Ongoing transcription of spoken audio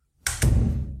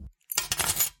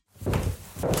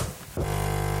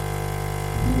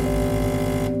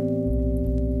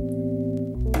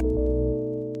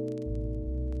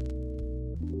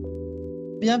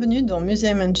Bienvenue dans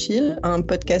Musées and Chill, un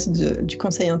podcast du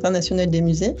Conseil international des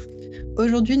musées.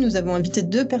 Aujourd'hui, nous avons invité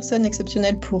deux personnes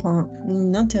exceptionnelles pour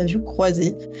une interview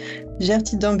croisée,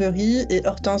 Gerty Dambury et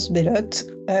Hortense Belhôte.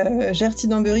 Gerty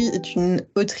Dambury est une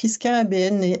autrice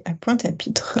caribéenne née à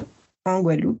Pointe-à-Pitre, en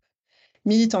Guadeloupe,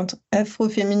 militante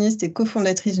afroféministe et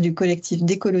cofondatrice du collectif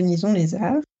Décolonisons les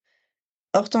arts.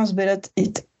 Hortense Belhote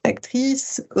est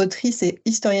actrice, autrice et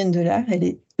historienne de l'art. Elle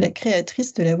est la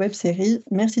créatrice de la web-série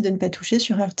Merci de ne pas toucher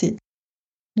sur Arte.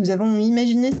 Nous avons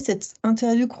imaginé cette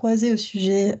interview croisée au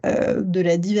sujet de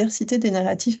la diversité des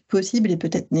narratifs possibles et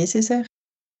peut-être nécessaires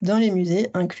dans les musées,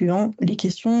 incluant les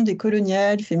questions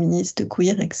décoloniales, féministes,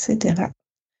 queer, etc.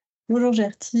 Bonjour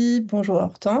Gerty, bonjour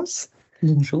Hortense.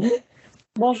 Bonjour.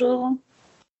 Bonjour.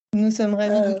 Nous sommes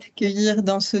ravis de vous accueillir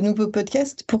dans ce nouveau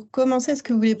podcast. Pour commencer, est-ce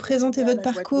que vous voulez présenter votre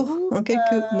parcours en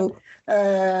quelques mots?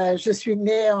 Je suis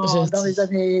née dans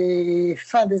les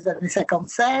fin des années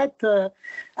 57.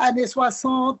 Années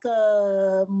 60,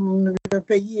 le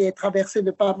pays est traversé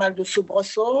de pas mal de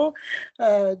soubresauts,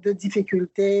 de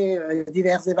difficultés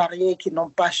diverses et variées qui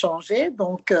n'ont pas changé.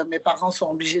 Donc, mes parents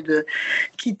sont obligés de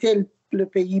quitter le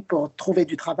pays pour trouver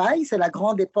du travail. C'est la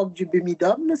grande époque du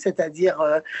bumidum, c'est-à-dire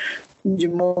du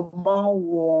moment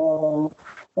où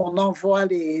on envoie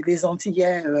les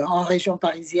Antillais en région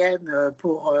parisienne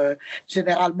pour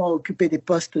généralement occuper des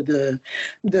postes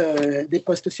des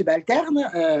postes subalternes,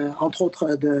 entre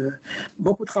autres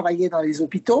beaucoup travailler dans les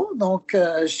hôpitaux. Donc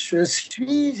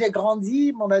j'ai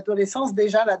grandi mon adolescence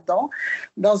déjà là-dedans,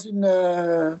 dans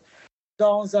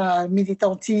un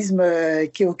militantisme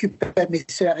qui occupait mes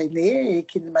sœurs aînées et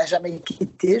qui ne m'a jamais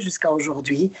quitté jusqu'à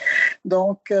aujourd'hui.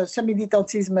 Donc, ce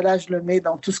militantisme-là, je le mets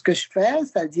dans tout ce que je fais,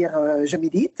 c'est-à-dire je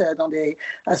milite dans des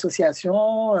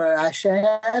associations,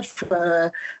 HF,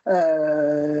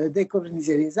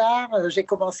 décoloniser les arts. J'ai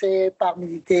commencé par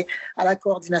militer à la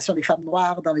coordination des femmes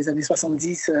noires dans les années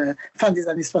 70, fin des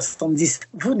années 70,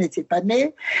 vous n'étiez pas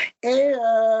nés. Et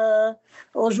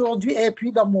aujourd'hui, et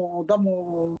puis dans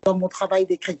mon travail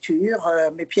d'écriture,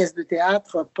 mes pièces de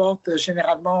théâtre portent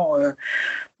généralement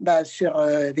sur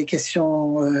des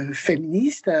questions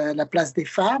féministes, la place des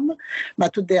femmes. Ma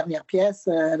toute dernière pièce,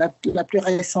 la plus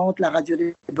récente, La radio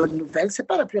des bonnes nouvelles, c'est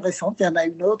pas la plus récente, il y en a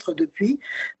une autre depuis,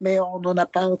 mais on n'en a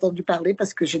pas entendu parler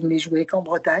parce que je ne l'ai joué qu'en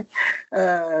Bretagne.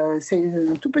 C'est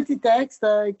un tout petit texte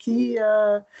qui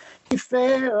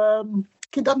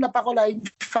donne la parole à une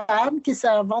femme qui s'est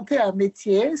inventée un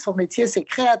métier. Son métier, c'est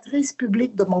créatrice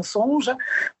publique de mensonges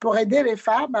pour aider les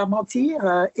femmes à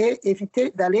mentir et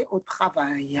éviter d'aller au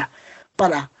travail.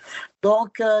 Voilà.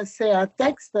 Donc, c'est un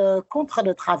texte contre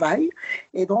le travail.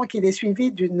 Et donc, il est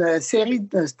suivi d'une série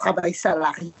de travail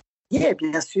salarié,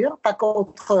 bien sûr, pas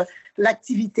contre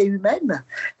l'activité humaine,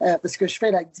 parce que je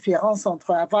fais la différence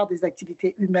entre avoir des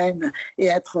activités humaines et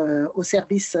être au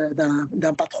service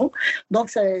d'un patron. Donc,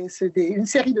 c'est une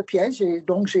série de pièges, et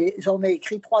donc j'en ai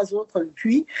écrit 3 autres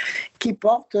depuis, qui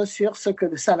portent sur ce que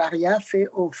le salariat fait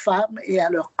aux femmes et à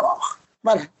leur corps.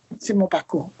 Voilà, c'est mon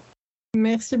parcours.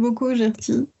 Merci beaucoup,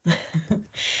 Gerty.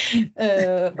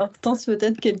 Hortense,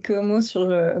 peut-être quelques mots sur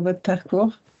votre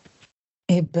parcours.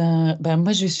 Eh ben,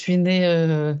 moi, je suis née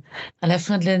à la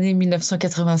fin de l'année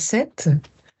 1987.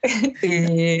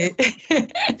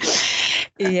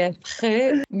 Et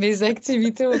après, mes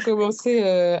activités ont commencé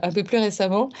un peu plus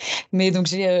récemment. Mais donc,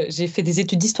 j'ai fait des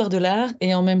études d'histoire de l'art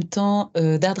et en même temps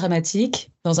d'art dramatique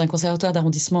dans un conservatoire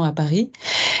d'arrondissement à Paris.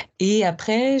 Et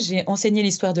après, j'ai enseigné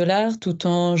l'histoire de l'art tout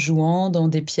en jouant dans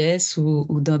des pièces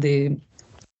ou dans des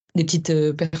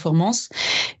petites performances.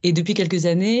 Et depuis quelques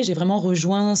années, j'ai vraiment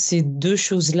rejoint ces deux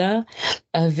choses-là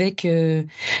avec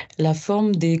la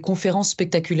forme des conférences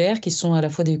spectaculaires qui sont à la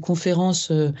fois des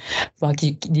conférences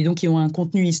qui ont un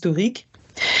contenu historique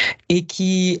et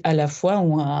qui à la fois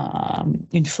ont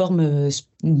une forme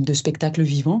de spectacle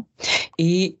vivant.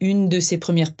 Et une de ces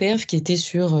premières perfs qui était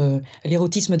sur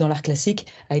l'érotisme dans l'art classique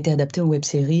a été adaptée en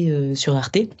web-série sur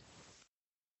Arte.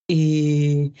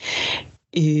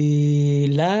 Et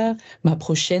là, ma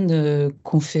prochaine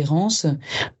conférence,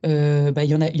 il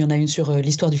y en a une sur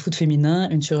l'histoire du foot féminin,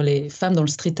 une sur les femmes dans le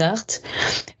street art,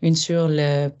 une sur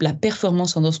la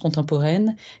performance en danse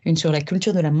contemporaine, une sur la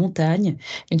culture de la montagne,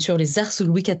 une sur les arts sous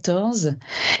Louis XIV.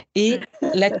 Et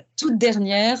la toute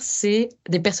dernière, c'est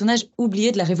des personnages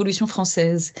oubliés de la Révolution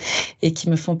française et qui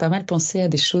me font pas mal penser à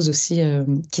des choses aussi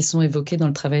qui sont évoquées dans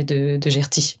le travail de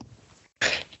Gerty.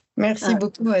 Merci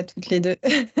beaucoup à toutes les deux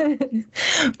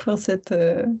pour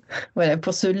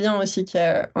pour ce lien aussi qu'il y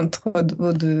a entre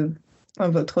vos deux,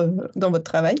 dans votre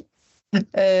travail.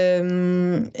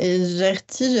 Et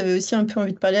Gerty, j'avais aussi un peu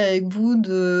envie de parler avec vous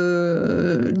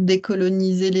de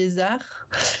décoloniser les arts,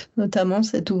 notamment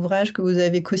cet ouvrage que vous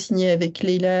avez co-signé avec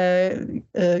Leila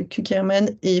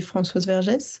Kuckerman et Françoise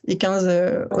Vergès et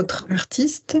 15 autres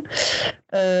artistes.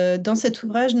 Dans cet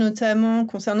ouvrage, notamment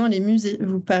concernant les musées,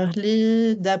 vous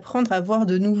parlez d'apprendre à voir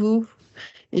de nouveau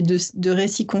et de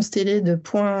récits constellés de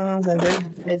points aveugles,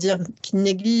 c'est-à-dire qui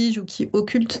négligent ou qui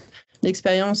occultent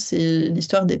l'expérience et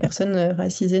l'histoire des personnes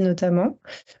racisées notamment.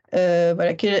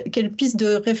 Voilà, quelle piste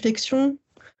de réflexion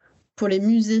pour les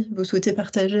musées vous souhaitez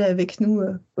partager avec nous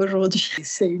aujourd'hui?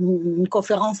 C'est une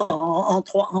conférence en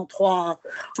trois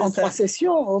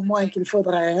sessions au moins qu'il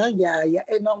faudrait. Hein. Il y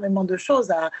a énormément de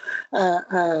choses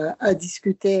à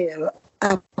discuter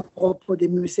à propos des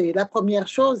musées. La première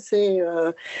chose, c'est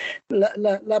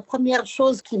la première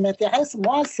chose qui m'intéresse,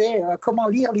 moi, c'est comment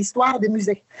lire l'histoire des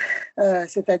musées.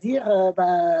 C'est-à-dire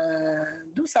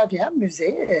d'où ça vient,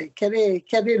 musée, quel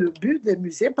est le but des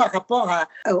musées par rapport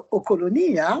aux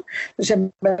colonies. Hein.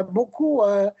 J'aime beaucoup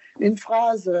une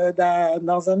phrase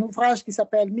dans un ouvrage qui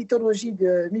s'appelle Mythologie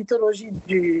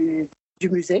du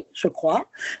musée, je crois,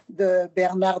 de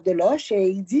Bernard Deloche, et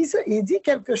il dit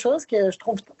quelque chose que je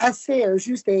trouve assez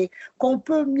juste et qu'on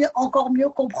peut encore mieux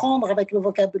comprendre avec le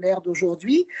vocabulaire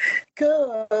d'aujourd'hui, que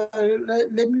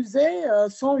les musées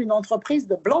sont une entreprise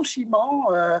de blanchiment,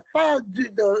 pas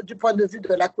du point de vue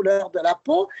de la couleur de la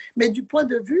peau, mais du point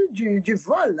de vue du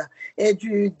vol et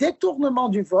du détournement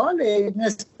du vol, et une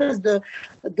espèce de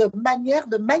manière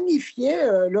de magnifier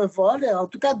le vol, et en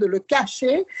tout cas de le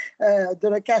cacher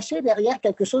derrière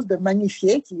quelque chose de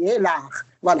magnifié qui est l'art.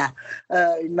 Voilà,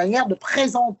 une manière de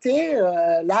présenter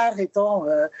l'art étant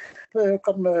peu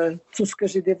comme tout ce que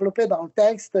j'ai développé dans le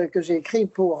texte que j'ai écrit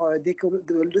pour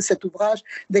de cet ouvrage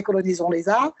Décolonisons les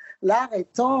arts, l'art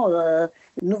étant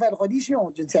une nouvelle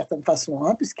religion d'une certaine façon,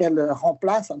 hein, puisqu'elle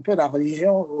remplace un peu la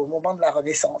religion au moment de la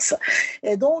Renaissance.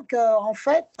 Et donc, en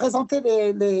fait, présenter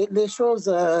les choses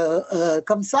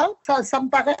comme ça me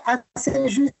paraît assez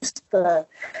juste.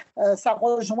 Ça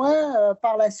rejoint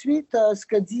par la suite ce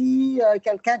que dit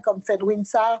quelqu'un comme Fedwin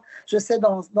Sarr, je sais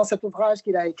dans cet ouvrage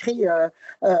qu'il a écrit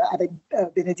avec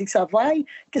Bénédicte Savoy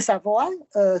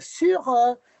sur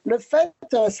le fait,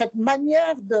 cette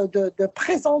manière de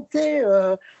présenter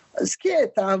ce qui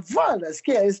est un vol,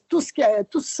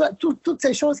 toutes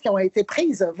ces choses qui ont été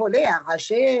prises, volées,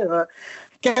 arrachées.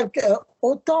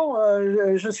 Autant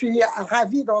je suis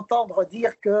ravie d'entendre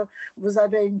dire que vous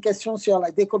avez une question sur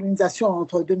la décolonisation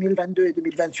entre 2022 et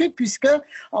 2028, puisque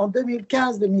en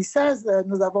 2015-2016,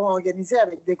 nous avons organisé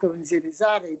avec Décoloniser les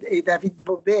arts et David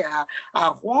Bobet à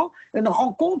Rouen une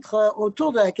rencontre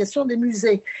autour de la question des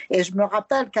musées. Et je me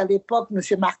rappelle qu'à l'époque, M.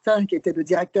 Martin, qui était le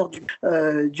directeur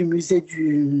du musée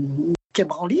du Quai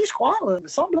Branly, je crois, me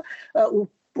semble,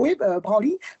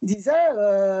 Branly disait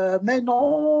mais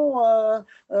non,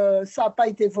 ça n'a pas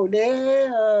été volé.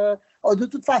 De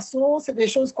toute façon, c'est des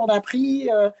choses qu'on a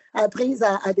prises à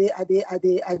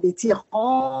des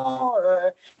tyrans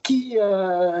qui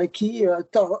eux-mêmes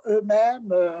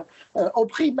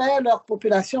opprimaient leur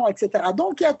population, etc.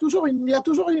 Donc, il y a toujours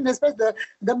une espèce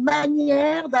de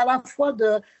manière à la fois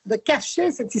de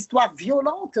cacher cette histoire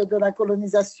violente de la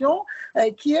colonisation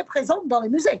qui est présente dans les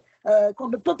musées. Qu'on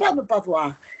ne peut pas ne pas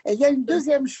voir. Et il y a une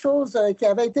deuxième chose qui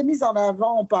avait été mise en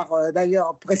avant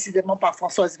d'ailleurs précisément par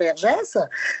Françoise Vergès,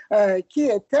 qui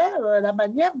était la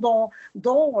manière dont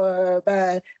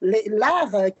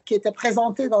l'art qui était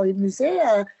présenté dans les musées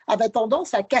avait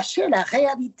tendance à cacher la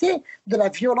réalité de la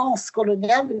violence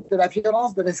coloniale et de la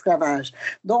violence de l'esclavage.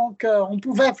 Donc on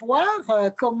pouvait voir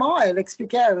comment, elle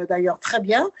expliquait d'ailleurs très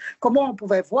bien, comment on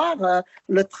pouvait voir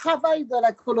le travail de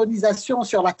la colonisation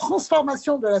sur la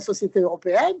transformation de la société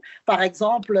européenne, par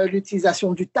exemple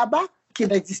l'utilisation du tabac, qui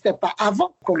n'existait pas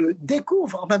avant, qu'on le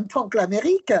découvre en même temps que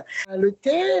l'Amérique, le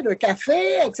thé, le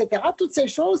café, etc. Toutes ces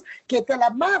choses qui étaient la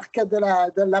marque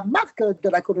de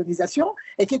la colonisation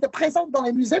et qui étaient présentes dans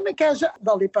les musées, mais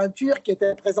dans les peintures qui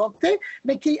étaient présentées,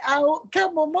 mais qui à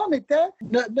aucun moment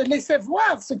ne laissaient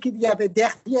voir ce qu'il y avait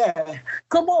derrière.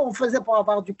 Comment on faisait pour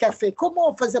avoir du café,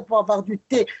 comment on faisait pour avoir du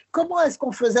thé, comment est-ce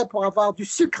qu'on faisait pour avoir du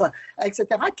sucre, etc.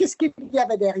 Qu'est-ce qu'il y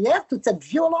avait derrière? Toute cette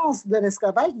violence de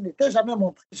l'esclavage n'était jamais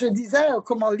montrée. Je disais disait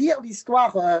comment lire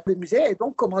l'histoire des musées et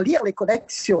donc comment lire les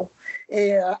collections.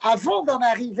 Et avant d'en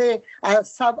arriver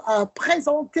à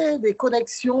présenter des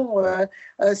collections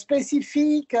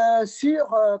spécifiques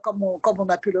sur, comme on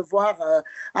a pu le voir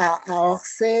à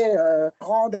Orsay,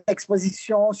 grande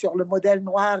exposition sur le modèle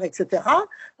noir, etc.,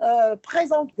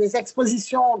 présente des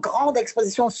expositions, grandes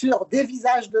expositions sur des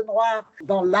visages de noirs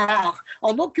dans l'art,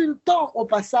 en occultant au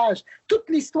passage toute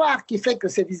l'histoire qui fait que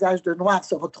ces visages de noirs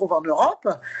se retrouvent en Europe,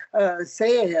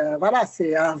 c'est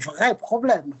un vrai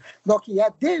problème. Donc il y a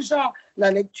déjà la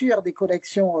lecture des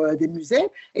collections des musées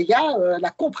et il y a la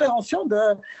compréhension de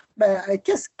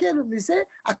qu'est-ce qu'est le musée,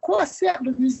 à quoi sert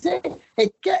le musée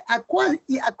et à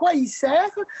quoi il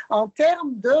sert en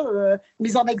termes de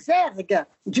mise en exergue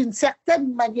d'une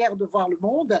certaine manière de voir le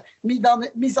monde,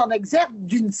 mise en exergue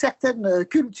d'une certaine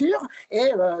culture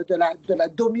et de la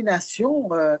domination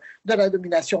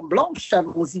blanche,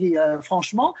 allons-y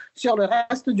franchement, sur le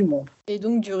reste du monde. Et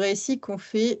donc du récit qu'on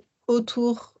fait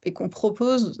autour et qu'on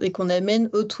propose et qu'on amène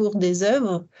autour des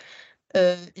œuvres.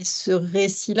 Et ce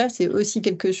récit-là, c'est aussi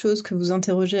quelque chose que vous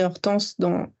interrogez, Hortense,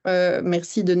 dans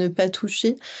Merci de ne pas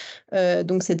toucher,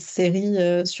 donc cette série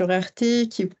sur Arte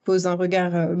qui pose un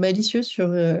regard malicieux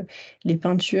sur les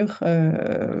peintures,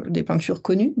 des peintures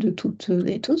connues de toutes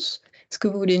et tous. Est-ce que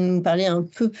vous voulez nous parler un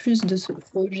peu plus de ce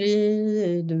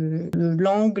projet et de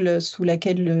l'angle sous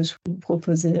lequel vous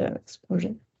proposez ce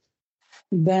projet?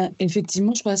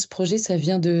 Effectivement, je crois que ce projet, ça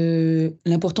vient de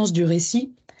l'importance du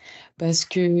récit. Parce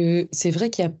que c'est vrai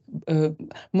qu'il y a...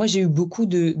 moi, j'ai eu beaucoup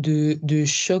de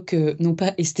chocs, non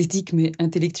pas esthétiques, mais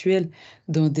intellectuels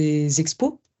dans des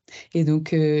expos. Et donc,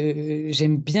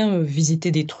 j'aime bien visiter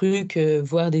des trucs,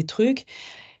 voir des trucs.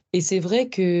 Et c'est vrai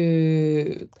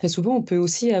que très souvent, on peut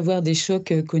aussi avoir des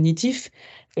chocs cognitifs,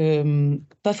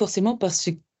 pas forcément par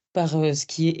ce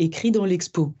qui est écrit dans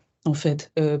l'expo, en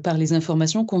fait, par les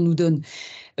informations qu'on nous donne.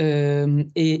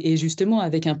 Et justement,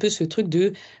 avec un peu ce truc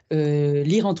de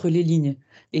lire entre les lignes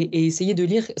et essayer de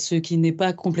lire ce qui n'est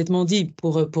pas complètement dit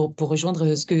pour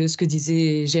rejoindre ce que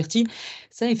disait Gerty.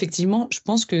 Ça, effectivement, je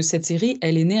pense que cette série,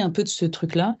 elle est née un peu de ce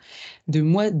truc-là, de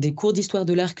moi, des cours d'histoire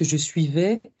de l'art que je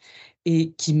suivais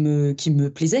et qui me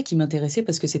plaisaient, qui m'intéressaient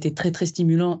parce que c'était très, très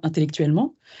stimulant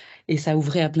intellectuellement. Et ça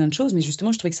ouvrait à plein de choses, mais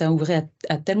justement, je trouvais que ça ouvrait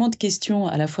à tellement de questions,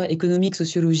 à la fois économiques,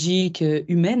 sociologiques,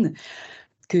 humaines,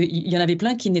 qu'il y en avait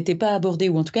plein qui n'étaient pas abordés,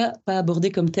 ou en tout cas pas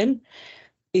abordés comme tels.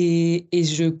 Et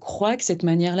je crois que cette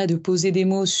manière-là de poser des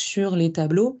mots sur les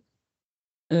tableaux,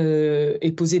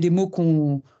 et poser des mots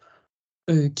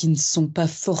qui ne sont pas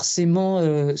forcément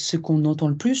ce qu'on entend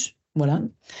le plus, voilà,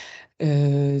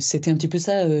 c'était un petit peu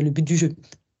ça le but du jeu.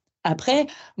 Après,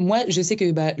 moi, je sais que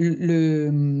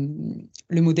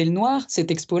le modèle noir, cette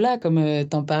expo-là, comme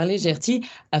t'en parlais, Gerty,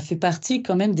 a fait partie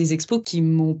quand même des expos qui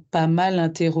m'ont pas mal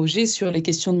interrogée sur les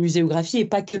questions de muséographie et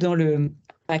pas que dans le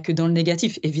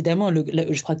négatif. Évidemment,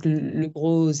 je crois que le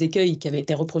gros écueil qui avait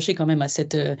été reproché quand même à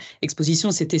cette exposition,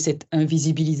 c'était cette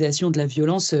invisibilisation de la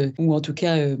violence, ou en tout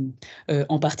cas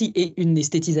en partie, et une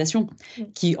esthétisation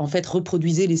qui en fait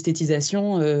reproduisait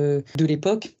l'esthétisation de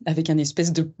l'époque avec un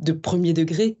espèce de premier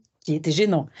degré qui était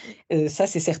gênant. Ça,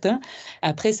 c'est certain.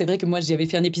 Après, c'est vrai que moi, j'avais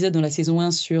fait un épisode dans la saison 1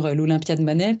 sur l'Olympia de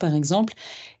Manet, par exemple,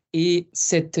 et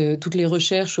toutes les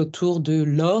recherches autour de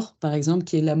l'or, par exemple,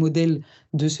 qui est la modèle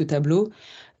de ce tableau,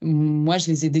 moi,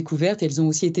 je les ai découvertes et elles ont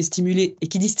aussi été stimulées. Et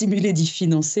qui dit stimuler, dit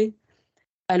financer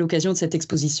à l'occasion de cette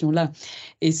exposition-là.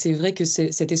 Et c'est vrai que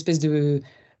cette espèce de...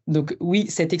 Donc oui,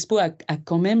 cette expo a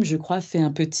quand même, je crois,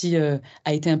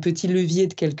 a été un petit levier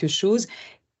de quelque chose.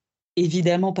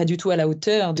 Évidemment, pas du tout à la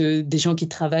hauteur des gens qui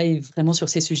travaillent vraiment sur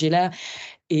ces sujets-là.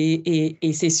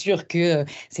 Et c'est sûr que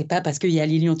c'est pas parce qu'il y a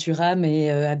Lilian Thuram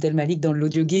et Abdelmalik dans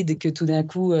l'audioguide que tout d'un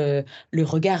coup le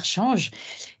regard change.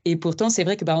 Et pourtant, c'est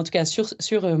vrai que en tout cas sur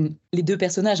les deux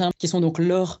personnages, qui sont donc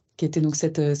Laure, qui était donc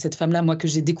cette femme-là, moi que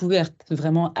j'ai découverte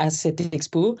vraiment à cette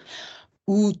expo,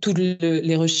 ou toutes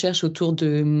les recherches autour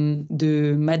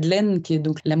de Madeleine, qui est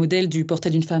donc la modèle du portrait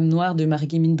d'une femme noire de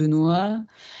Marie-Guimine Benoît.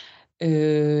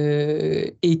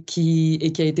 Et qui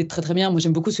a été très très bien. Moi,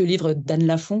 j'aime beaucoup ce livre d'Anne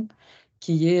Lafont,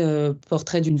 qui est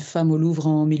Portrait d'une femme au Louvre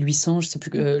en 1800, je ne sais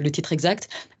plus le titre exact,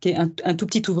 qui est un tout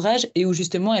petit ouvrage et où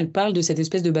justement elle parle de cette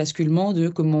espèce de basculement de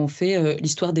comment on fait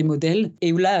l'histoire des modèles,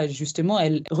 et où là justement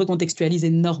elle recontextualise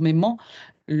énormément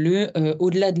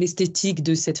au-delà de l'esthétique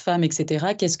de cette femme,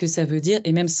 etc., qu'est-ce que ça veut dire,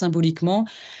 et même symboliquement,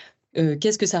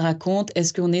 qu'est-ce que ça raconte?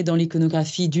 Est-ce qu'on est dans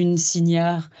l'iconographie d'une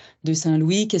signare de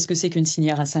Saint-Louis? Qu'est-ce que c'est qu'une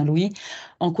signare à Saint-Louis?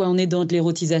 En quoi on est dans de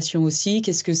l'érotisation aussi?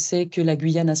 Qu'est-ce que c'est que la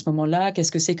Guyane à ce moment-là?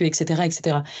 Qu'est-ce que c'est que, etc.,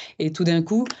 etc. Et tout d'un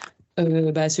coup,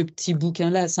 ce petit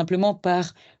bouquin-là, simplement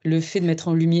par le fait de mettre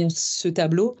en lumière ce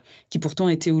tableau, qui pourtant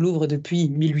était au Louvre depuis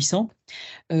 1800,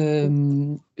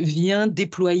 vient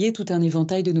déployer tout un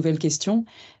éventail de nouvelles questions,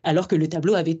 alors que le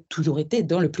tableau avait toujours été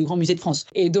dans le plus grand musée de France.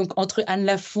 Et donc, entre Anne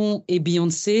Lafont et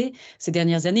Beyoncé, ces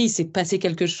dernières années, il s'est passé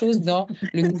quelque chose dans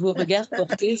le nouveau regard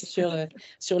porté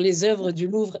sur les œuvres du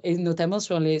Louvre, et notamment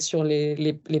sur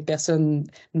les personnes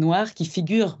noires qui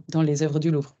figurent dans les œuvres du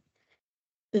Louvre.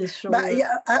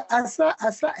 À ça,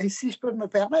 et si je peux me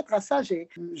permettre, à ça,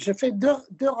 je fais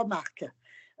deux remarques.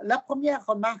 La première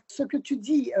remarque, ce que tu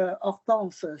dis,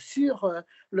 Hortense, sur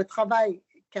le travail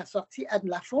qu'a sorti Anne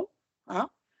Lafont,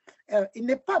 il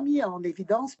n'est pas mis en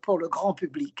évidence pour le grand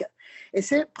public. Et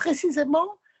c'est précisément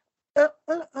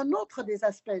un autre des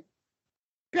aspects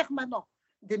permanents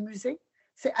des musées,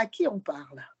 c'est à qui on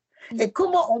parle. Et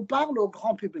comment on parle au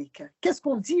grand public. Qu'est-ce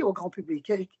qu'on dit au grand public?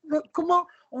 Comment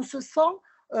on se sent,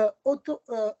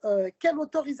 quelle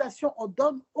autorisation on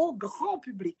donne au grand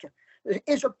public?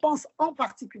 Et je pense en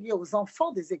particulier aux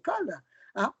enfants des écoles,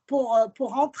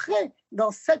 pour entrer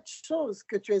dans cette chose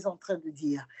que tu es en train de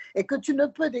dire et que tu ne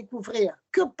peux découvrir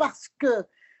que parce que,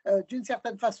 d'une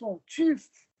certaine façon, tu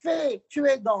es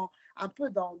un peu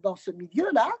dans ce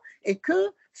milieu-là, et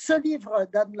que ce livre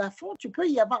d'Anne Lafont, tu peux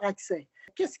y avoir accès.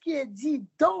 Qu'est-ce qui est dit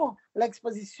dans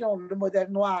l'exposition Le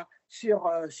modèle noir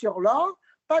sur l'or?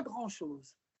 Pas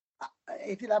grand-chose.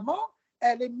 Évidemment,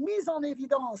 elle est mise en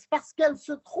évidence parce qu'elle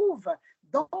se trouve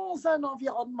dans un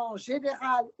environnement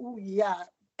général où il y a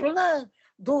plein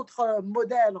d'autres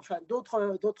modèles, enfin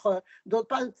d'autres,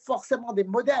 pas forcément des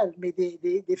modèles, mais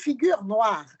des figures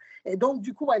noires. Et donc,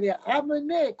 du coup, elle est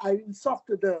ramenée à une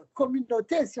sorte de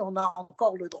communauté, si on a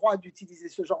encore le droit d'utiliser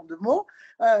ce genre de mot,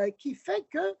 qui fait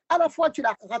que à la fois tu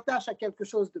la rattaches à quelque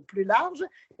chose de plus large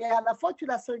et à la fois tu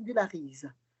la singularises.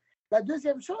 La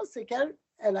deuxième chose, c'est qu'elle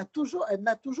n'a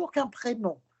toujours qu'un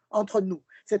prénom entre nous,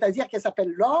 c'est-à-dire qu'elle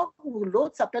s'appelle Laure ou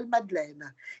l'autre s'appelle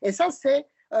Madeleine. Et ça, c'est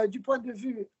du point de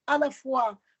vue à la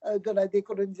fois de la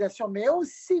décolonisation, mais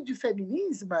aussi du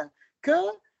féminisme, que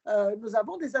nous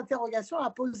avons des interrogations à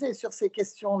poser sur ces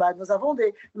questions-là.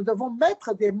 Nous devons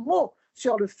mettre des mots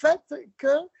sur le fait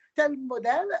que tel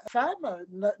modèle femme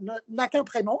n'a qu'un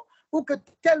prénom, ou que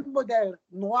tel modèle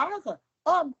noir,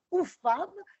 homme ou femme,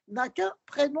 n'a qu'un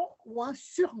prénom ou un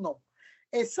surnom.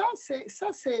 Et ça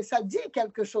dit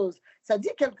quelque chose. Ça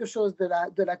dit quelque chose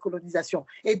de la colonisation.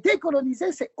 Et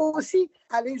décoloniser, c'est aussi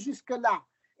aller jusque-là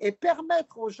et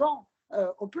permettre aux gens,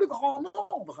 au plus grand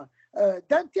nombre,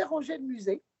 d'interroger le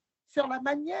musée sur la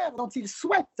manière dont ils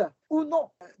souhaitent ou non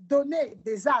donner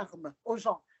des armes aux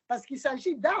gens. Parce qu'il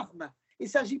s'agit d'armes. Il ne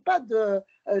s'agit pas de...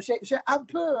 J'ai un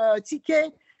peu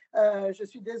tiqué, je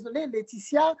suis désolée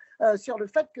Laetitia, sur le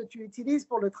fait que tu utilises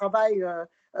pour le travail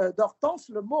d'Hortense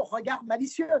le mot regard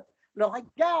malicieux. Le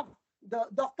regard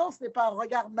d'Hortense n'est pas un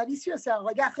regard malicieux, c'est un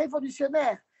regard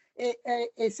révolutionnaire.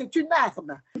 Et c'est une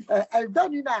arme. Elle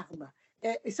donne une arme.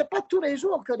 Et ce n'est pas tous les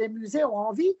jours que les musées ont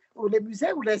envie, ou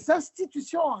les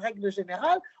institutions en règle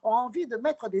générale, ont envie de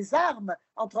mettre des armes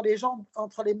entre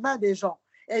les mains des gens.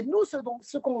 Et nous,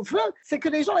 ce qu'on veut, c'est que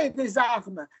les gens aient des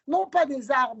armes, non pas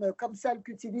des armes comme celles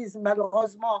qu'utilisent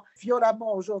malheureusement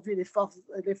violemment aujourd'hui les forces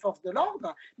de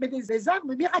l'ordre, mais des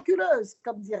armes miraculeuses,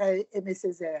 comme dirait Aimé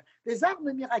Césaire. Des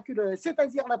armes miraculeuses,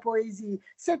 c'est-à-dire la poésie,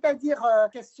 c'est-à-dire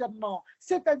questionnement,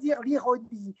 c'est-à-dire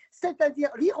l'ironie,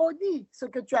 ce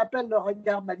que tu appelles le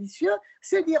regard malicieux,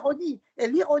 c'est l'ironie. Et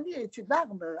l'ironie est une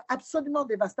arme absolument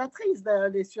dévastatrice.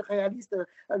 Les surréalistes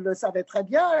le savaient très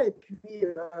bien, et puis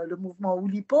le mouvement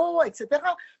Oulipo, etc.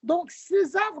 Donc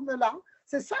ces armes-là,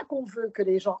 c'est ça qu'on veut que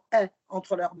les gens aient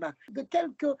entre leurs mains, de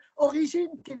quelque origine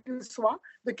qu'ils soient,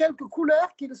 de quelque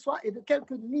couleur qu'ils soient et de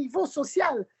quelque niveau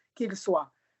social qu'ils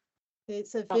soient. Et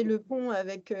ça fait le pont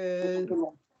avec...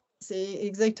 C'est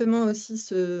exactement aussi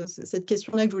cette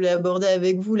question-là que je voulais aborder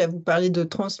avec vous. Là, vous parlez de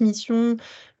transmission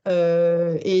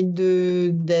et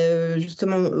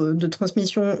justement de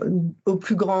transmission au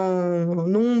plus grand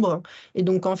nombre. Et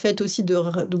donc, en fait, aussi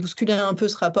de bousculer un peu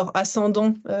ce rapport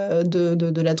ascendant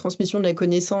de la transmission de la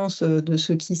connaissance de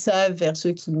ceux qui savent vers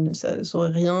ceux qui ne sauraient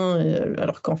rien,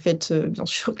 alors qu'en fait, bien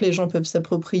sûr que les gens peuvent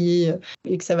s'approprier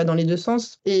et que ça va dans les deux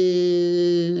sens.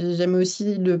 Et j'aime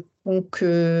aussi le pont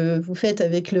que vous faites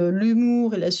avec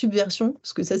l'humour et la subversion,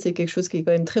 parce que ça, c'est quelque chose qui est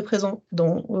quand même très présent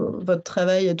dans votre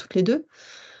travail toutes les deux.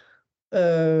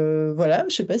 Voilà, je ne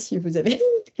sais pas si vous avez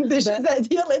des choses à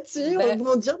dire là-dessus,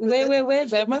 rebondir. Ouais.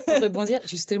 Moi, pour rebondir,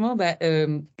 justement,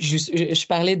 je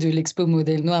parlais de l'expo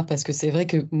Modèle Noir parce que c'est vrai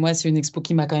que moi, c'est une expo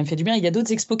qui m'a quand même fait du bien. Il y a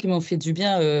d'autres expos qui m'ont fait du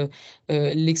bien.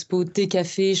 L'expo thé,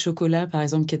 café, chocolat, par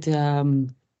exemple, qui était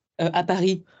à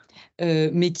Paris,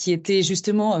 mais qui était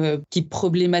justement, qui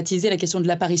problématisait la question de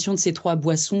l'apparition de ces trois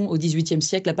boissons au XVIIIe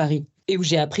siècle à Paris, et où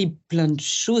j'ai appris plein de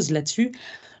choses là-dessus,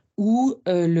 où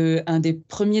un des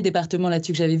premiers départements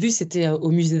là-dessus que j'avais vu, c'était au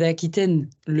musée d'Aquitaine,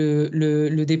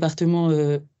 le département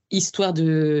histoire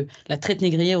de la traite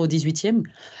négrière au XVIIIe.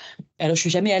 Alors, je suis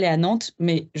jamais allée à Nantes,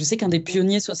 mais je sais qu'un des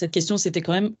pionniers sur cette question, c'était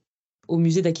quand même au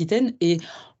musée d'Aquitaine. Et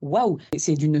waouh,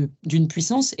 c'est d'une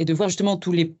puissance. Et de voir justement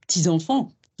tous les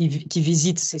petits-enfants qui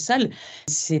visitent ces salles,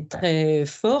 c'est très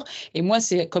fort. Et moi,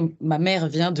 c'est comme ma mère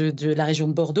vient de la région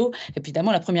de Bordeaux,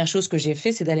 évidemment, la première chose que j'ai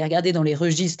fait, c'est d'aller regarder dans les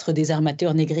registres des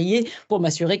armateurs négriers pour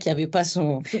m'assurer qu'il n'y avait pas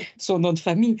son nom de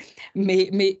famille.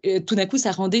 Mais tout d'un coup,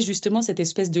 ça rendait justement cette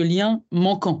espèce de lien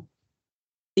manquant,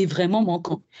 et vraiment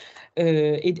manquant.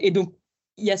 Et donc,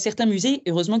 il y a certains musées,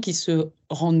 heureusement, qui se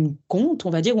rendent compte, on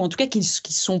va dire, ou en tout cas qui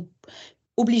sont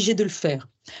obligés de le faire.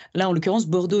 Là, en l'occurrence,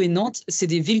 Bordeaux et Nantes, c'est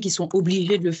des villes qui sont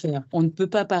obligées de le faire. On ne peut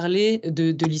pas parler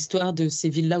de l'histoire de ces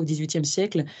villes-là au XVIIIe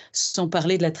siècle sans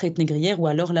parler de la traite négrière, ou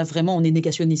alors là, vraiment, on est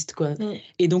négationniste, quoi.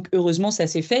 Et donc, heureusement, ça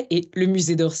s'est fait. Et le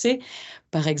musée d'Orsay,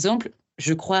 par exemple,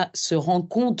 je crois, se rend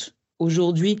compte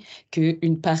aujourd'hui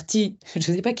qu'une partie,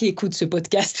 je ne sais pas qui écoute ce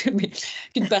podcast, mais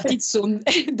qu'une partie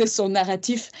de son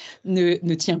narratif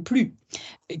ne tient plus.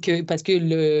 Parce que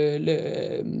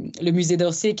le musée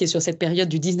d'Orsay, qui est sur cette période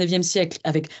du 19e siècle,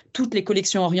 avec toutes les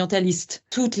collections orientalistes,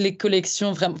 toutes les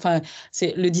collections vraiment, enfin,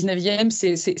 le 19e,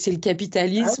 c'est le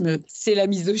capitalisme, c'est la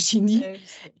misogynie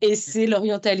et c'est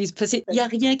l'orientalisme. Enfin, il n'y a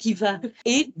rien qui va.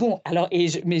 Et bon, alors,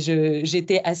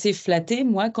 j'étais assez flattée,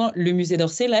 moi, quand le musée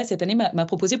d'Orsay, là, cette année, m'a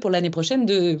proposé pour l'année prochaine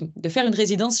de faire une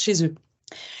résidence chez eux.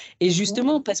 Et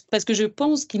justement, parce que je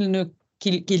pense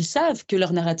qu'ils savent que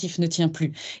leur narratif ne tient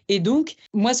plus. Et donc,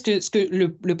 moi,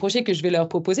 le projet que je vais leur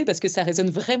proposer, parce que ça résonne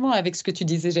vraiment avec ce que tu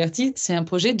disais, Gerty, c'est un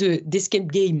projet d'escape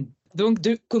game. Donc,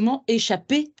 de comment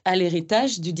échapper à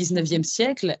l'héritage du 19e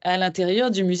siècle à l'intérieur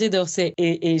du musée d'Orsay.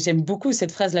 Et j'aime beaucoup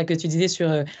cette phrase-là que tu disais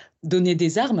sur donner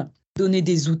des armes, donner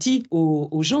des outils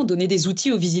aux gens, donner des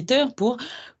outils aux visiteurs pour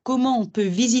comment on peut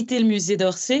visiter le musée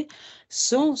d'Orsay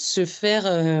sans se faire,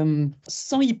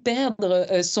 sans y perdre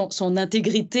son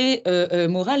intégrité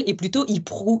morale, et plutôt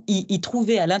y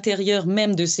trouver à l'intérieur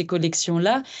même de ces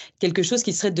collections-là quelque chose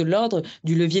qui serait de l'ordre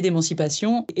du levier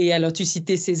d'émancipation. Et alors, tu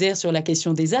citais Césaire sur la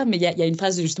question des armes, mais il y a une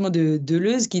phrase justement de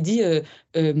Deleuze qui dit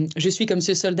je suis comme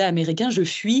ce soldat américain, je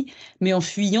fuis, mais en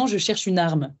fuyant, je cherche une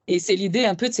arme. Et c'est l'idée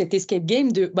un peu de cet escape game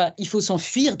il faut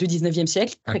s'enfuir du 19e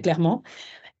siècle, très clairement.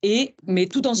 Mais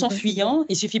tout en s'enfuyant,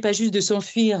 il ne suffit pas juste de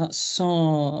s'enfuir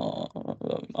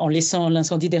en laissant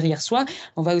l'incendie derrière soi.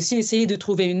 On va aussi essayer de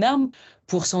trouver une arme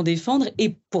pour s'en défendre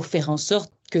et pour faire en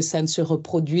sorte que ça ne se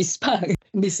reproduise pas.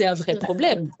 Mais c'est un vrai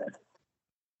problème.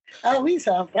 Ah oui, c'est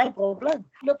un vrai problème.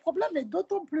 Le problème est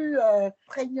d'autant plus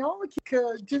prégnant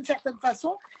que, d'une certaine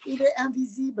façon, il est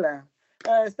invisible.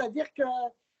 C'est-à-dire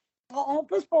qu'on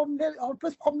peut se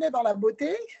promener dans la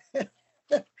beauté,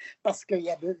 parce qu'il y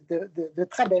a de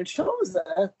très belles choses,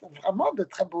 hein, vraiment de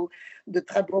très beaux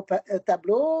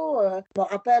tableaux. Je me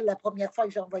rappelle la première fois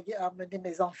que j'ai emmené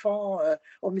mes enfants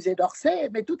au musée d'Orsay,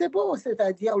 mais tout est beau,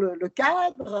 c'est-à-dire le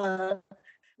cadre,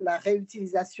 la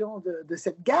réutilisation de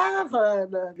cette gare,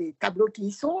 les tableaux qui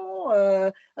y sont,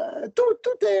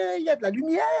 tout est, il y a de la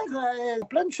lumière,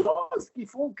 plein de choses qui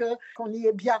font qu'on y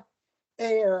est bien.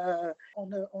 Et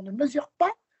on ne mesure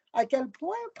pas à quel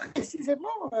point précisément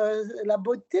la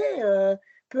beauté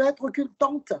peut être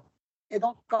occultante. Et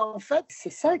donc, en fait, c'est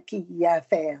ça qu'il y a à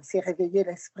faire, c'est réveiller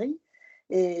l'esprit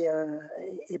et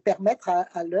permettre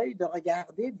à l'œil de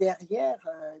regarder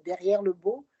derrière le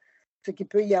beau ce qu'il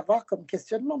peut y avoir comme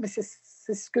questionnement. Mais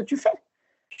c'est ce que tu fais.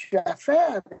 Tu as fait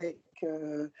avec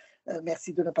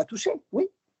merci de ne pas toucher, oui.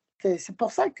 C'est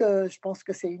pour ça que je pense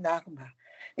que c'est une arme.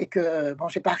 Et que, bon,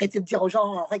 je n'ai pas arrêté de dire aux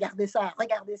gens, regardez ça,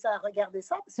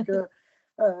 parce que,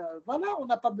 voilà, on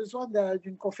n'a pas besoin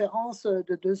d'une conférence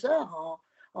de 2 heures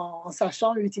en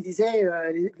sachant utiliser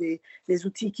les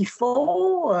outils qu'il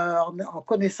faut, en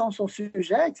connaissant son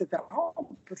sujet, etc.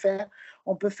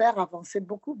 On peut faire avancer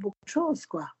beaucoup de choses,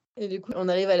 quoi. Et du coup, on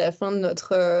arrive à la fin de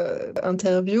notre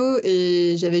interview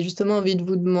et j'avais justement envie de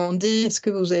vous demander, est-ce que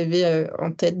vous avez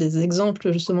en tête des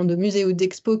exemples justement de musées ou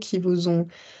d'expos qui vous ont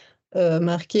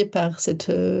marqué par cette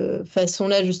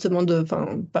façon-là, justement,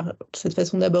 par cette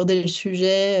façon d'aborder le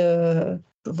sujet.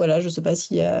 Voilà, je ne sais pas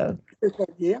s'il y a...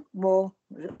 C'est-à-dire, bon,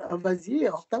 vas-y,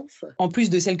 Hortense. En plus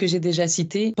de celles que j'ai déjà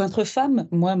citées, Peintre femme,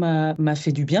 moi, m'a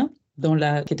fait du bien,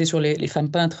 qui était sur les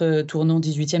femmes peintres tournant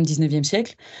 18e, 19e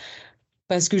siècle.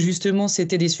 Parce que justement,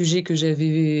 c'était des sujets que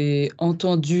j'avais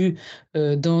entendus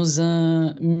dans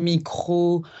un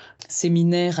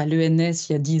micro-séminaire à l'ENS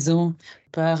il y a 10 ans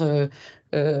par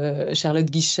Charlotte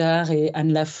Guichard et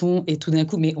Anne Lafont, et tout d'un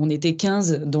coup, mais on était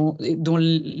 15, dont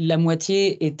la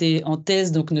moitié était en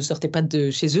thèse, donc ne sortaient pas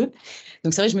de chez eux.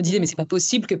 Donc c'est vrai, je me disais, mais c'est pas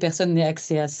possible que personne n'ait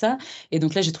accès à ça. Et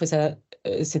donc là, j'ai trouvé ça,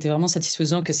 c'était vraiment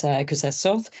satisfaisant que ça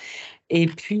sorte. Et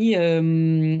puis,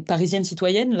 Parisienne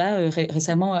citoyenne, là,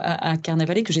 récemment à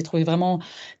Carnavalet, que j'ai trouvé vraiment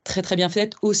très, très bien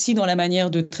faite, aussi dans la manière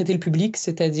de traiter le public,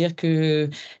 c'est-à-dire qu'il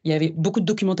y avait beaucoup de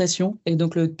documentation, et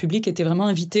donc le public était vraiment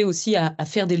invité aussi à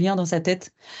faire des liens dans sa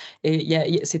tête.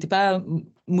 Et c'était pas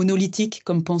monolithique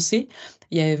comme pensée,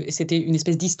 c'était une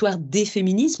espèce d'histoire des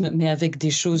féminismes, mais avec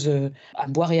des choses à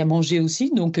boire et à manger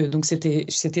aussi, donc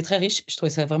c'était très riche, je trouvais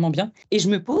ça vraiment bien. Et je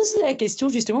me pose la question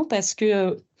justement parce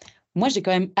que moi, j'ai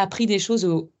quand même appris des choses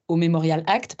au Memorial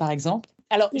Act, par exemple.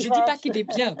 Alors, je ne dis pas qu'il est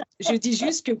bien, je dis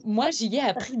juste que moi, j'y ai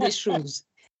appris des choses.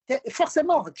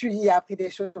 Forcément, tu y as appris des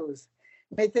choses.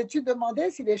 Mais t'es-tu demandé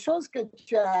si les choses que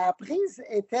tu as apprises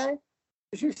étaient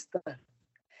justes?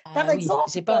 Par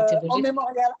exemple, au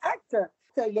Memorial Act,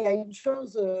 il y a une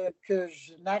chose que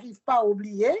je n'arrive pas à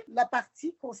oublier, la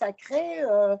partie consacrée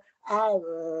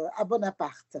à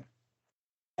Bonaparte.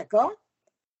 D'accord?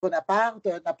 Bonaparte,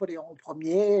 Napoléon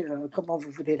Ier, comment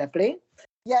vous voulez l'appeler.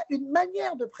 Il y a une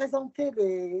manière de présenter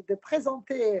les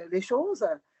choses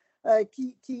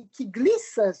qui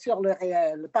glisse sur le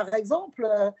réel. Par exemple,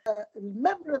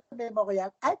 même le Memorial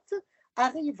Act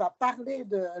arrive à parler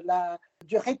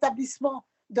du rétablissement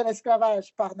de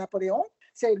l'esclavage par Napoléon.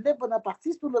 C'est les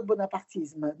bonapartistes ou le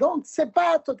bonapartisme. Donc, ce n'est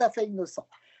pas tout à fait innocent.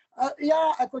 Il y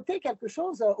a à côté quelque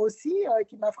chose aussi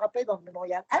qui m'a frappé dans le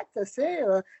Memorial Act, c'est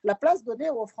la place donnée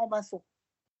aux francs-maçons.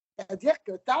 C'est-à-dire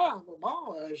que tu as un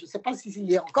moment, je ne sais pas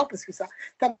s'il y est encore parce que ça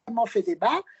a tellement fait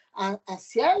débat, un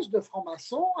siège de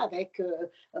francs-maçons avec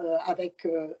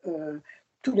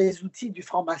tous les outils du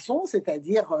franc-maçon,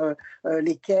 c'est-à-dire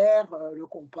l'équerre, le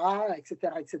compas, etc.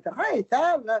 Et tu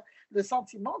as le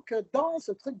sentiment que dans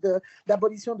ce truc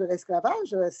d'abolition de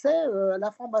l'esclavage, c'est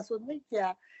la franc-maçonnerie qui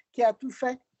a tout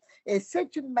fait. Et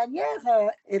c'est une manière,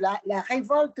 et la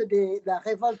révolte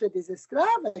des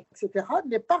esclaves, etc.,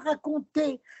 n'est pas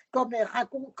racontée comme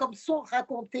sont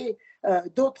racontés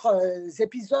d'autres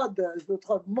épisodes,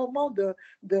 d'autres moments de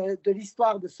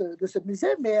l'histoire de ce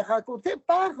musée, mais racontée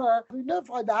par une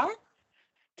œuvre d'art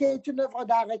qui est une œuvre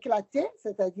d'art éclatée,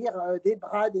 c'est-à-dire des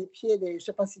bras, des pieds, je ne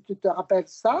sais pas si tu te rappelles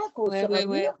ça, sur un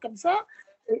mur, comme ça.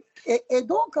 Et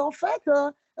donc, en fait,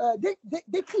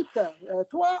 décrypte.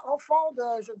 Toi, enfant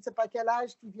de je ne sais pas quel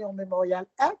âge qui vit au Memorial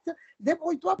Act,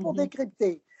 débrouille-toi pour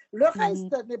décrypter. Le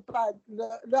reste n'est pas,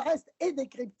 le reste est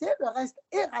décrypté, le reste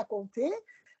est raconté.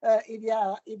 Il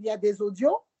y a des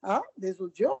audios,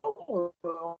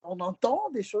 on entend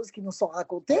des choses qui nous sont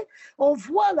racontées. On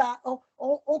voit là, on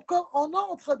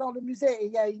entre dans le musée et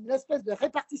il y a une espèce de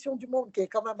répartition du monde qui est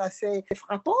quand même assez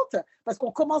frappante parce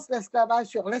qu'on commence l'esclavage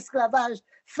sur l'esclavage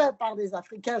fait par les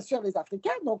Africains sur les Africains.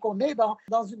 Donc on est dans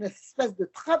une espèce de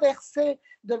traversée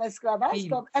de l'esclavage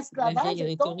comme esclavage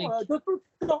de tout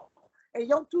le temps,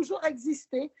 ayant toujours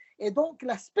existé. Et donc,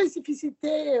 la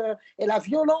spécificité et la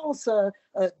violence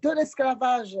de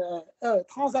l'esclavage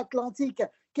transatlantique,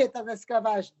 qui est un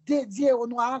esclavage dédié aux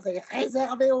Noirs et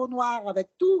réservé aux Noirs, avec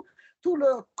tout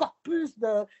le corpus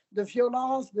de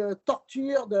violence, de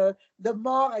torture, de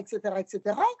mort, etc.,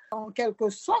 en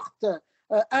quelque sorte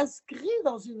inscrit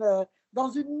dans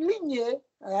une lignée.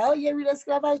 Alors, il y a eu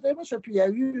l'esclavage des Mouches, puis il y a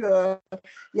eu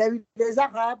les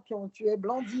Arabes qui ont tué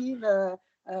Blandine,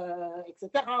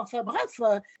 etc. Enfin bref,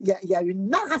 il y a une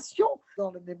narration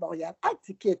dans le Memorial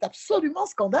Act qui est absolument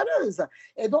scandaleuse.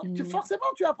 Et donc, forcément,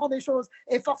 tu apprends des choses.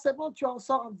 Et forcément, tu en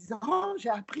sors en disant oh, j'ai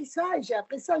appris ça, et j'ai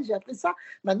appris ça, et j'ai appris ça.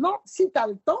 Maintenant, si tu as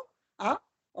le temps,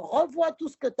 revois tout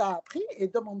ce que tu as appris et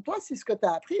demande-toi si ce que tu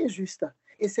as appris est juste.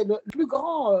 Et c'est le plus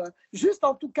grand, juste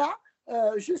en tout cas,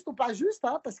 juste ou pas juste,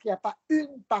 parce qu'il n'y a pas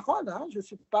une parole, je ne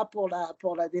suis pas pour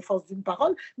la défense d'une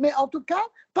parole, mais en tout cas,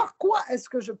 par quoi est-ce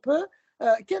que je peux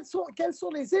quels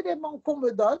sont les éléments qu'on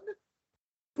me donne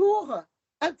pour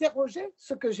interroger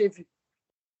ce que j'ai vu?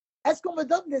 Est-ce qu'on me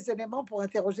donne des éléments pour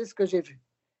interroger ce que j'ai vu?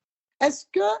 Est-ce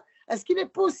qu'il est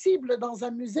possible dans un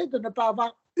musée de ne pas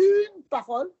avoir une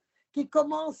parole qui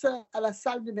commence à la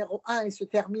salle numéro 1 et se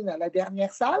termine à la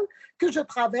dernière salle, que je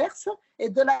traverse et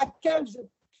de laquelle je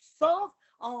sors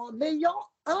en ayant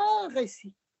un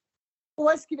récit?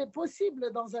 Ou est-ce qu'il est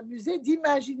possible dans un musée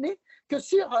d'imaginer que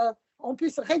on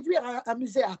puisse réduire un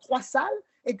musée à 3 salles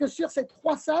et que sur ces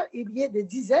 3 salles, il y ait des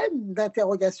dizaines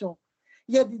d'interrogations.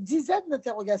 Il y a des dizaines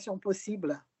d'interrogations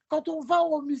possibles. Quand on va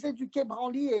au musée du Quai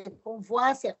Branly et qu'on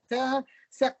voit certaines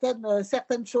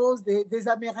choses des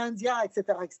Amérindiens, etc.,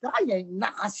 il y a une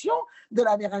narration de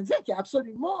l'Amérindien qui est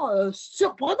absolument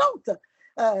surprenante.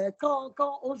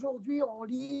 Quand aujourd'hui on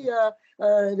lit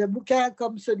des bouquins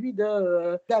comme celui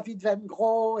de David Van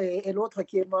Gogh et l'autre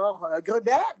qui est mort,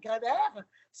 Gruber,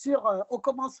 sur Au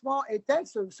commencement était,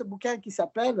 ce bouquin qui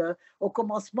s'appelle Au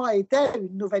commencement était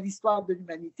une nouvelle histoire de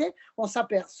l'humanité, on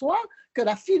s'aperçoit que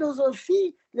la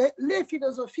philosophie, les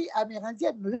philosophies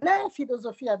amérindiennes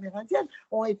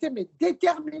ont été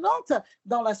déterminantes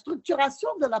dans la structuration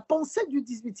de la pensée du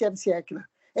XVIIIe siècle.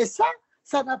 Et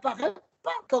ça n'apparaît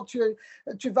pas quand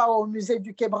tu vas au musée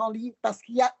du Quai Branly, parce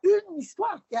qu'il y a une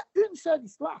histoire, il y a une seule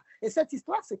histoire. Et cette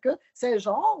histoire, c'est que ces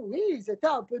gens, oui, ils étaient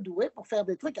un peu doués pour faire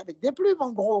des trucs avec des plumes,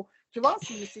 en gros. Tu vois,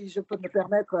 si je peux me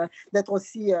permettre d'être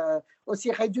aussi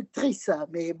réductrice.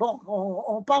 Mais bon,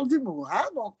 on parle d'humour, hein,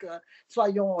 donc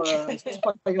soyons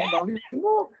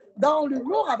dans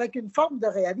l'humour avec une forme de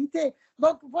réalité.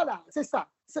 Donc voilà, c'est ça.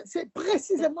 C'est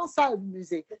précisément ça, le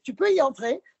musée. Tu peux y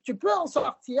entrer, tu peux en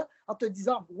sortir en te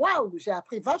disant « Waouh, j'ai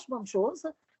appris vachement de choses ».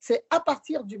 C'est à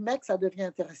partir du mec, ça devient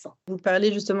intéressant. Vous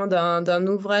parlez justement d'un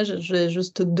ouvrage. J'ai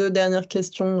juste 2 dernières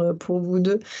questions pour vous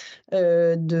deux.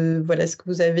 Voilà, est-ce que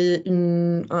vous avez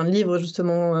un livre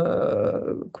justement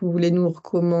que vous voulez nous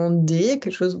recommander?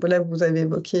 Quelque chose, voilà, vous avez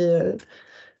évoqué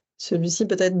celui-ci,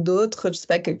 peut-être d'autres. Je ne sais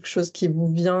pas, quelque chose qui vous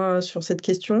vient sur cette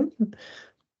question?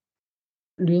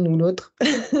 L'une ou l'autre.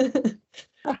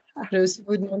 Je vais aussi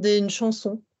vous demander une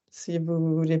chanson, si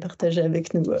vous voulez partager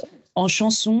avec nous. En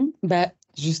chanson,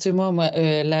 justement, moi,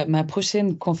 ma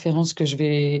prochaine conférence que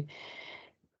j'ai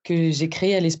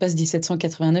créée à l'espace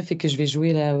 1789 et que je vais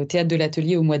jouer là, au théâtre de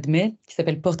l'Atelier au mois de mai, qui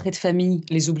s'appelle Portrait de famille,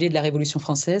 les oubliés de la Révolution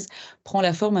française, prend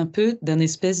la forme un peu d'un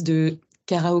espèce de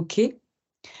karaoké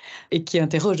et qui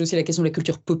interroge aussi la question de la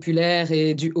culture populaire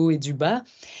et du haut et du bas,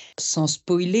 sans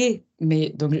spoiler,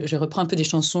 mais donc je reprends un peu des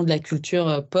chansons de la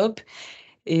culture pop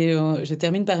et je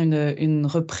termine par une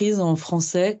reprise en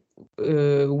français,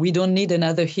 We Don't Need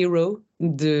Another Hero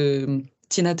de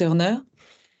Tina Turner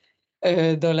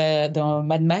dans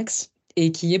Mad Max,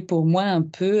 et qui est pour moi un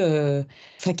peu,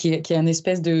 qui est un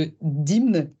espèce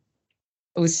d'hymne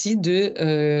aussi de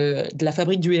la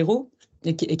fabrique du héros,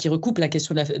 et qui recoupe la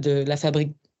question de la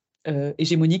fabrique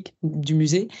hégémonique du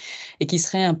musée, et qui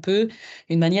serait un peu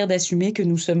une manière d'assumer que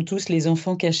nous sommes tous les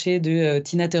enfants cachés de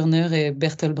Tina Turner et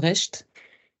Bertolt Brecht.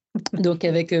 Donc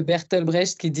avec Bertolt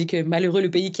Brecht qui dit que malheureux le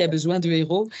pays qui a besoin de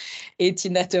héros, et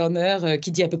Tina Turner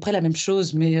qui dit à peu près la même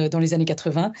chose, mais dans les années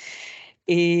 80,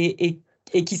 et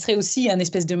qui serait aussi un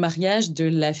espèce de mariage de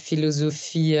la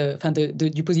philosophie,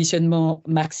 du positionnement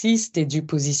marxiste et du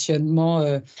positionnement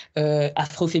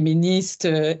afroféministe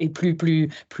et plus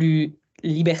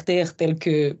libertaire tel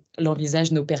que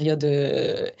l'envisagent nos périodes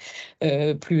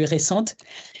plus récentes.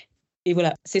 Et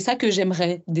voilà, c'est ça que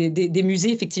j'aimerais, des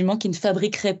musées effectivement qui ne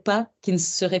fabriqueraient pas, qui ne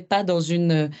seraient pas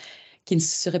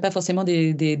forcément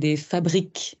des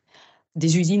fabriques,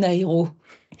 des usines à héros,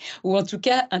 ou en tout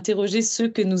cas interroger ceux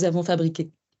que nous avons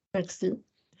fabriqués. Merci.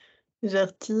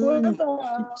 Gerty, une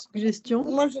suggestion?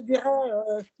 Moi, je dirais,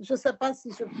 je ne sais pas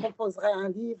si je proposerais un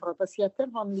livre, parce qu'il y a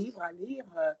tellement de livres à lire.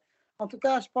 En tout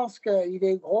cas, je pense qu'il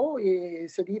est gros, et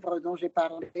ce livre dont j'ai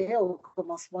parlé, Au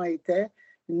commencement était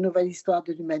une nouvelle histoire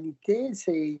de l'humanité,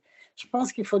 je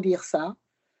pense qu'il faut lire ça.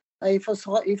 Il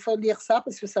faut lire ça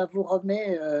parce que ça vous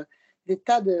remet des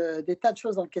tas de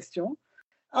choses en question.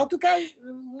 En tout cas,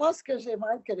 moi, ce que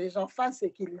j'aimerais que les gens fassent,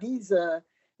 c'est qu'ils lisent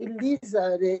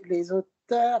les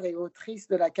auteurs et autrices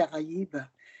de la Caraïbe,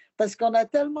 parce qu'on a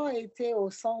tellement été au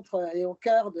centre et au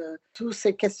cœur de tous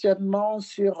ces questionnements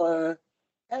sur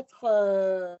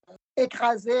être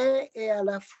écrasé et à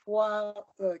la fois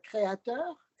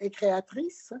créateur et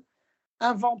créatrice,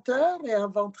 inventeur et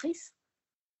inventrice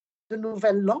de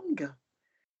nouvelles langues,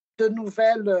 de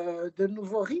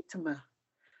nouveaux rythmes,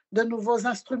 de nouveaux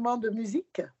instruments de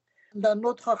musique, d'un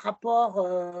autre rapport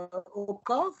au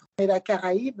corps. Et la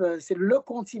Caraïbe, c'est le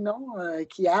continent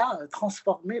qui a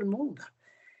transformé le monde.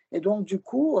 Et donc, du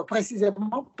coup,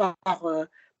 précisément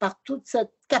par toute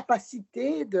cette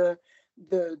capacité de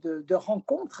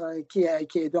rencontre, qui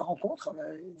est de rencontre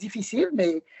difficile,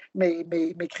 mais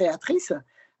créatrice,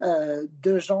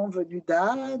 de gens venus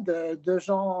d'Inde, de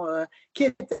gens qui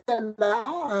étaient là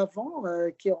avant,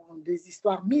 qui ont des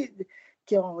histoires,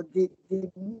 qui ont des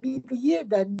milliers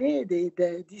d'années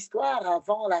d'histoires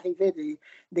avant l'arrivée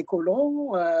des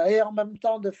colons, et en même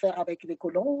temps de faire avec les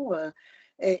colons.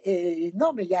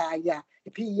 Non, mais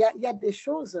et puis il y a des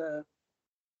choses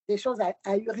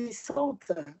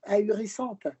ahurissantes.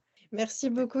 Merci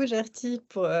beaucoup, Gerty,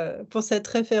 pour cette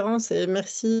référence, et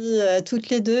merci à toutes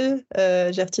les deux,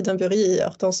 Gerty Dambury et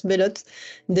Hortense Belhôte,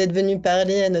 d'être venues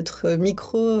parler à notre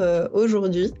micro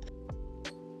aujourd'hui.